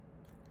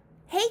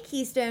Hey,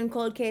 Keystone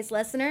Cold Case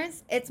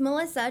listeners, it's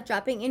Melissa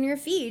dropping in your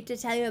feed to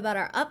tell you about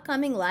our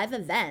upcoming live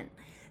event.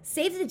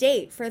 Save the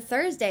date for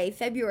Thursday,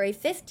 February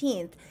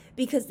 15th,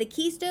 because the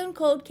Keystone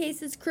Cold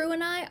Cases crew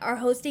and I are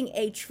hosting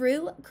a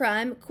true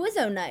crime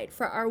Quizzo night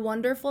for our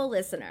wonderful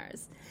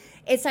listeners.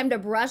 It's time to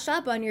brush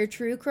up on your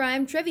true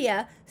crime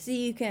trivia so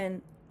you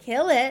can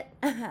kill it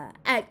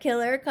at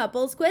Killer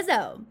Couples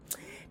Quizzo.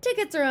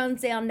 Tickets are on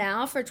sale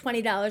now for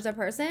 $20 a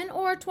person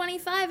or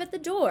 $25 at the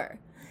door.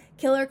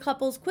 Killer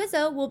Couples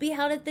Quizzo will be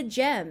held at the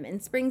Gem in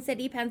Spring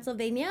City,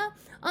 Pennsylvania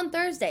on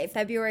Thursday,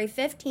 February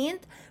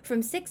 15th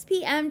from 6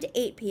 p.m. to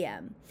 8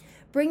 p.m.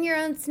 Bring your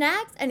own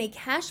snacks and a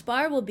cash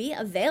bar will be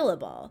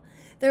available.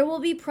 There will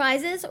be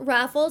prizes,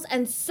 raffles,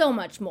 and so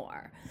much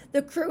more.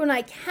 The crew and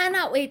I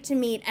cannot wait to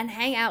meet and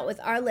hang out with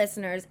our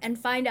listeners and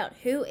find out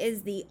who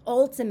is the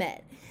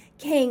ultimate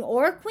king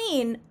or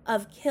queen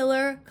of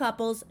Killer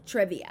Couples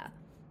Trivia.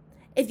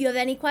 If you have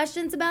any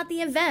questions about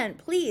the event,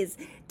 please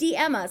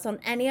DM us on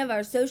any of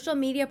our social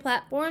media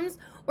platforms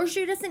or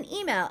shoot us an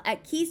email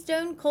at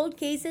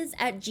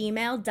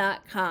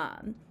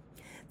keystonecoldcases@gmail.com.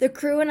 The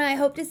crew and I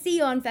hope to see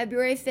you on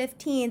February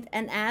 15th,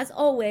 and as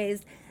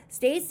always,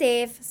 stay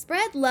safe,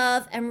 spread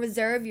love, and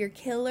reserve your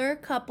Killer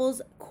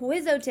Couples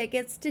Quizzo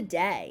tickets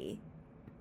today.